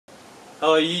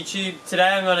Hello YouTube, today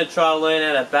I'm going to try to learn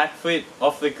how to backflip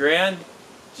off the ground,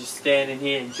 just standing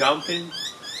here and jumping.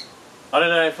 I don't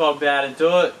know if I'll be able to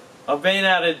do it. I've been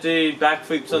able to do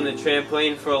backflips on the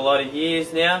trampoline for a lot of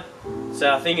years now,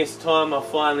 so I think it's time I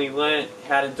finally learnt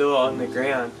how to do it on the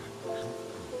ground.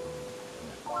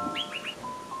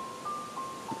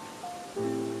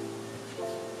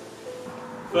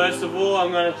 First of all,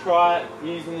 I'm going to try it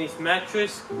using this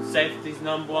mattress. Safety's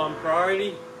 #1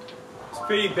 priority. It's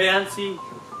pretty bouncy.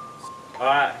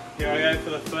 Alright, here I go for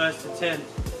the first attempt.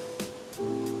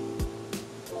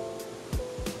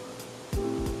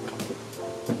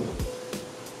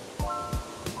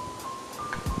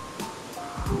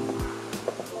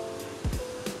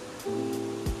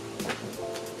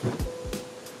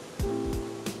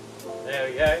 There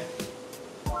we go.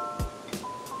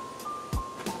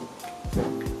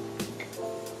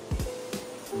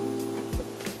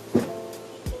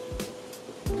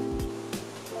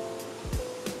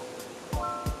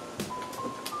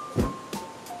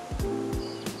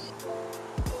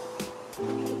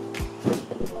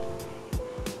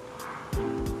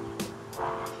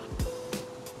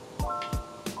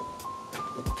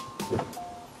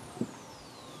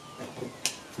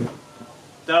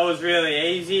 That was really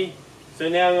easy. So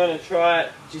now I'm going to try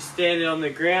it just standing on the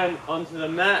ground onto the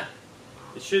mat.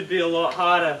 It should be a lot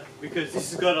harder because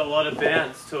this has got a lot of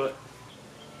bounce to it.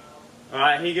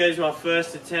 Alright, here goes my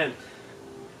first attempt.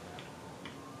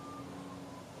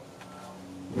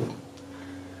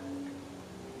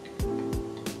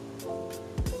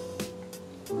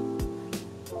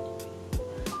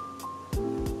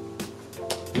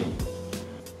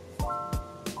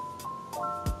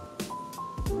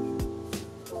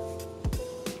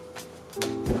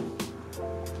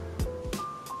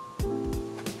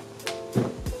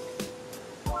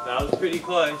 That was pretty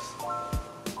close.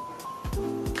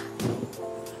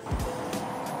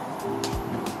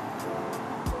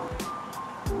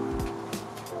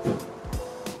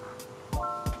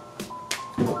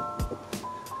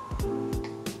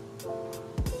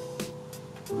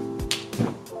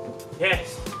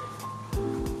 Yes.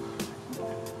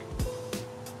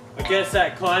 I guess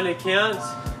that kind of counts.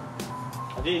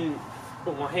 I didn't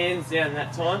put my hands down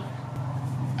that time.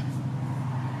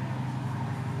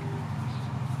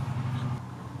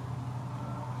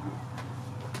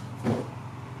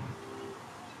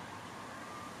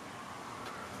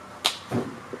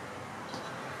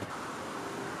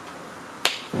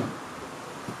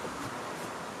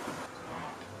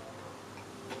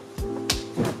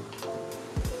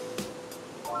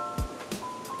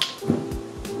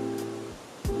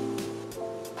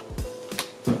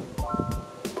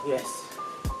 Yes.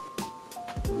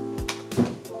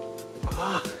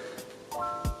 Ah.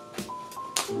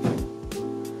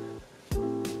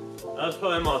 That was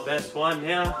probably my best one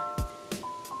now.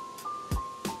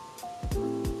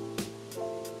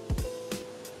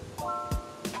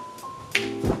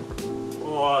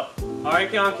 Oh, I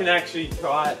reckon I can actually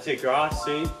try it to grass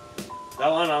soon.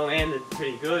 That one I landed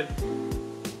pretty good.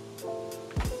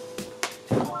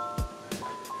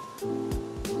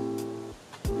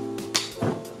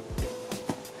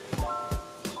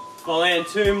 If I land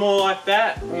 2 more like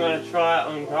that, I'm going to try it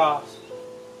on grass.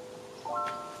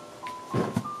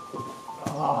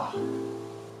 Oh.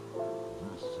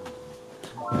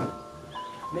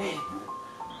 Man.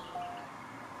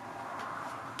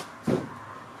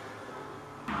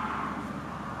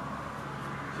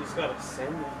 Just got to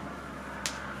send it.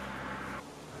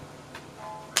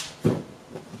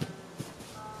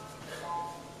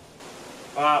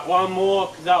 Alright, one more,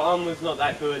 because that one was not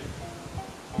that good.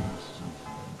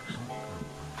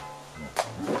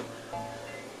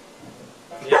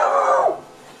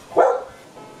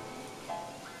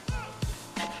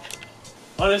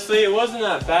 Honestly, it wasn't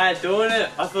that bad doing it.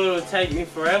 I thought it would take me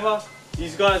forever.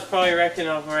 These guys probably reckon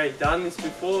I've already done this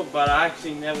before, but I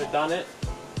actually never done it.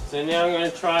 So now I'm going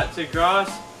to try it to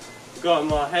grass. Got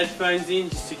my headphones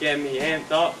in just to get me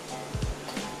amped up.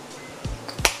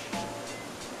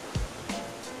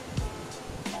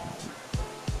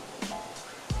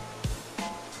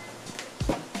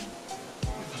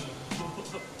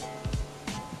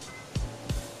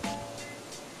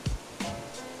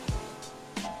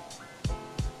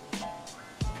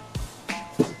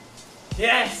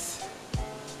 Yes!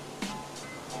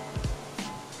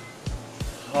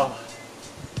 Oh.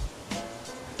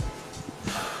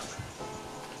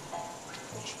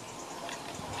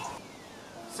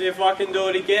 See if I can do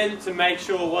it again to make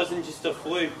sure it wasn't just a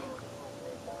fluke.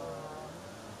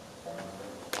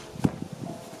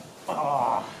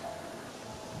 Oh.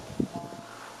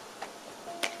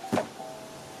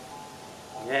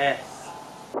 Yes.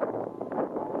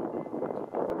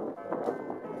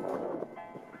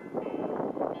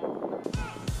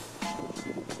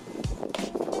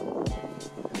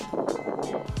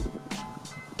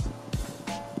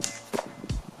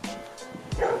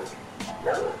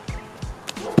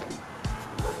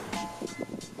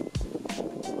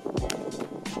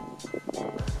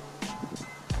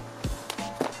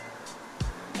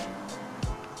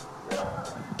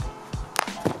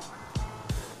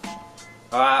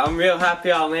 Alright, I'm real happy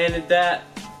I landed that.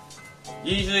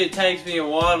 Usually it takes me a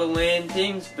while to land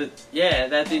things, but yeah,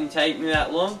 that didn't take me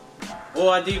that long. All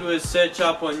I did was search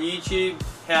up on YouTube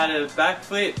how to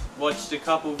backflip, watched a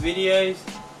couple videos,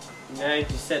 you know,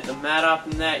 just set the mat up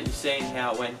and that, you've seen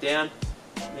how it went down.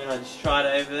 Then I just tried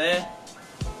it over there.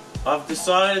 I've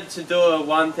decided to do a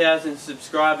 1,000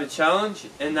 subscriber challenge,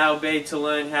 and that'll be to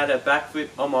learn how to backflip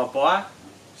on my bike.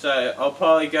 So I'll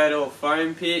probably go to a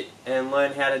foam pit and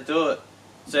learn how to do it.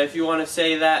 So if you want to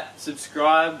see that,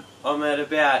 subscribe. I'm at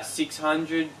about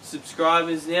 600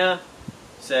 subscribers now.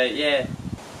 So yeah,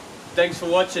 thanks for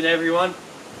watching everyone.